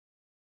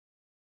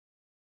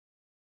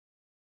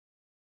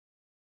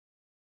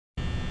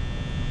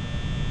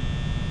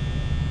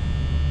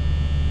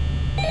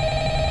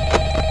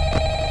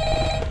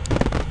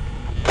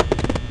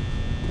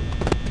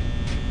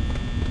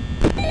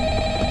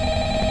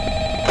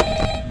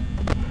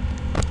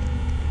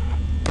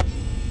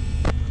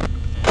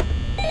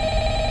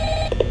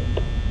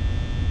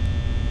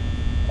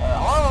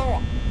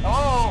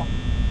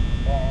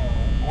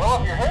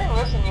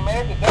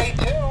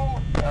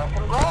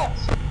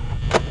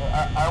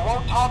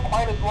talk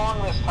quite as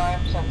long this time,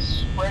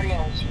 since Freddy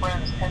and his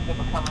friends tend to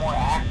become more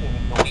active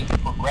as the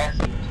week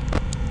progresses.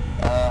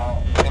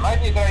 It might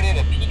be a good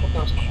idea to peek at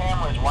those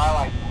cameras while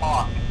I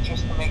talk,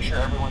 just to make sure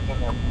everyone's in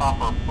their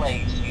proper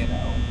place, you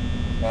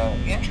know.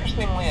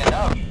 Interestingly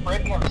enough,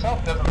 Freddy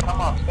himself doesn't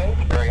come off stage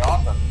very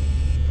often.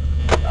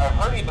 I've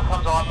heard he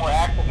becomes a lot more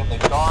active in the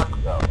dark,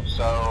 though,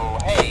 so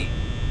hey,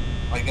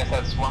 I guess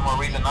that's one more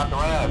reason not to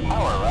run out of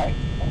power, right?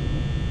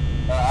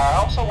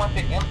 I also want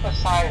to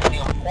emphasize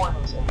the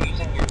importance of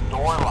using your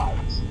door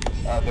lights.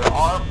 There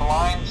are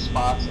blind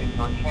spots in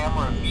your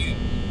camera view,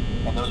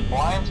 and those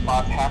blind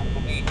spots happen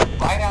to be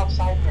right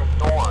outside your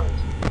doors.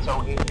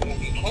 So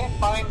if you can't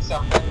find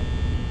something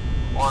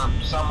or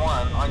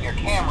someone on your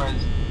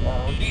cameras,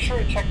 be sure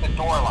to check the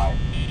door light.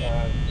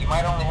 You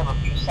might only have a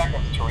few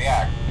seconds to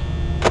react.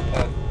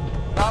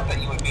 Not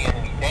that you would be in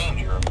any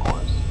danger, of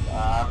course.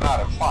 I'm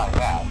not implying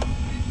that.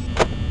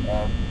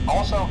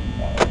 Also,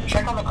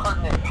 check on the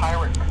curtain in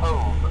Pirate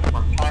Cove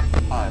from time to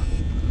time.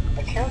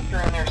 The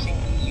character in there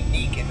seems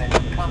unique in that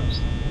he becomes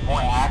more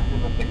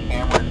active if the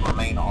cameras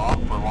remain off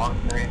for long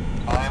periods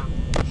of time.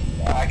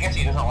 I guess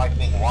he doesn't like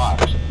being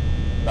watched.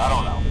 I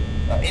don't know.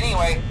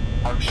 Anyway,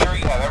 I'm sure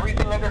you have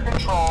everything under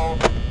control.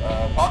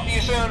 Talk to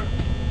you soon.